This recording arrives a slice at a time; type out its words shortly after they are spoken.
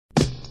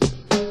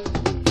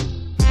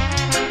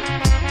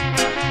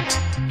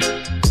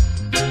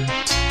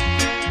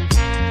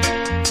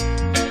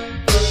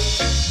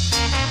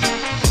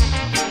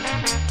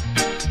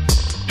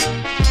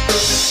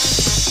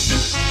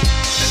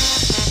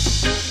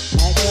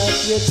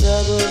your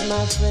troubles,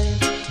 my friend,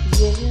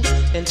 yes,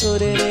 and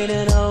put it in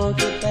an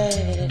okay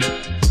bag.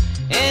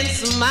 And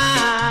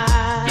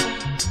smile,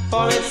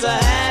 for it's a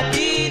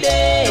happy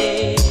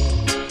day,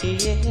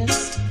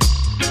 yes.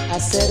 I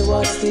said,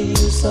 what's the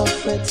use of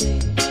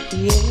fretting,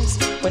 yes,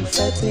 when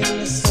fretting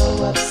is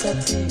so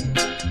upsetting.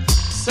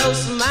 So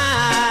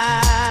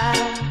smile,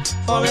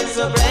 for it's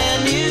a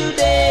brand new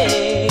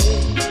day,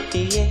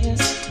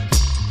 yes.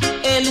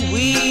 And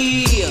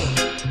we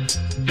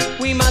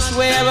must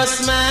wear a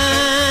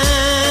smile,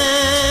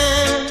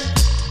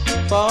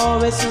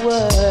 for it's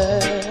worthwhile,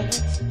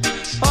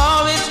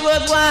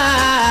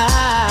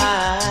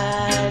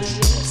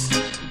 yes.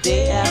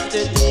 Day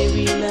after day,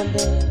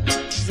 remember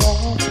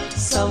that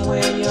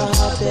somewhere in your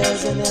heart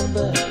there's an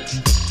ember.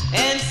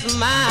 And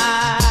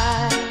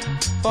smile,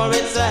 for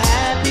it's a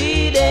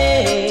happy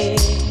day,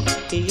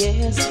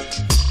 yes.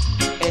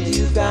 And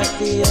you've got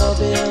the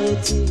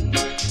ability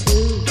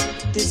to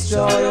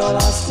destroy all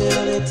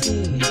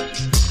hostility.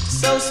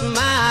 So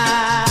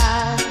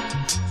smile,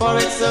 for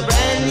it's a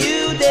brand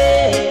new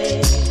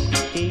day,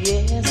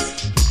 yes.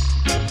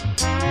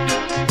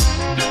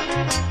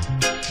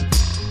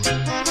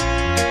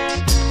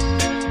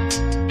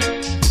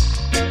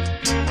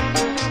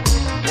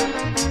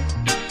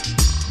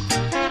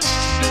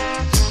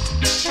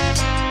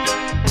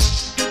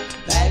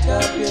 Back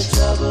up your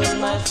troubles,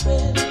 my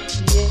friend,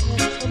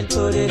 yeah, and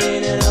put it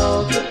in an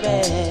old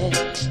bag.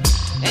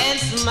 And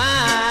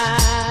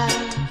smile,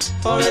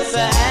 for it's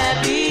a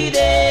happy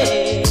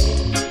day,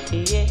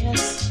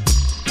 yes.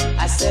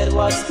 I said,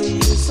 what's the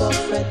use of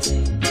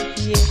fretting,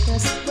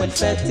 yes, when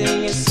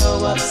fretting is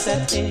so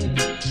upsetting.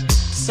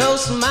 So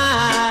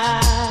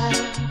smile,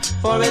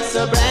 for it's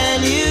a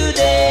brand new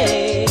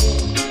day,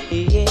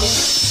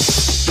 yes.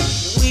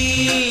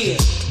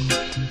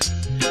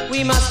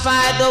 We must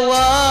fight the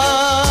war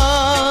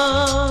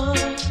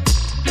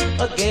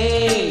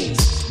against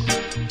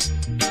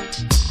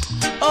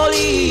all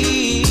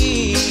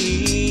evil.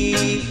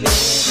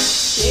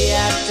 Day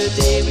after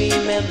day,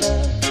 remember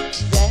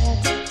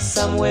that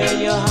somewhere in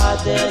your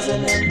heart there's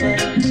an ember.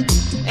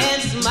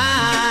 And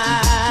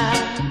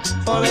smile,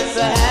 for it's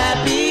a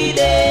happy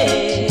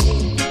day,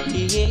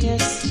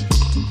 yes.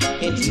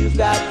 And you've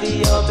got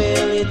the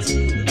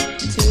ability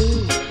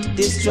to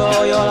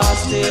destroy all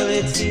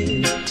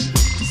hostility.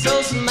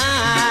 So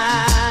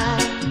smile,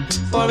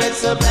 for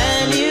it's a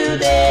brand new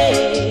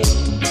day,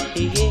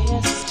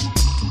 yes.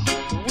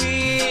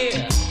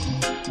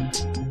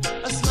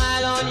 A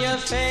smile on your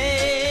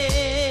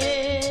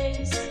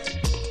face,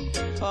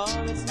 for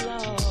it's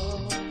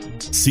love.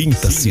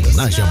 Sinta-se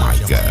na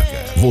Jamaica.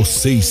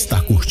 Você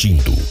está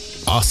curtindo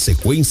a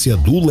sequência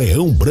do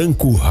Leão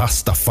Branco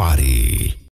Rastafari.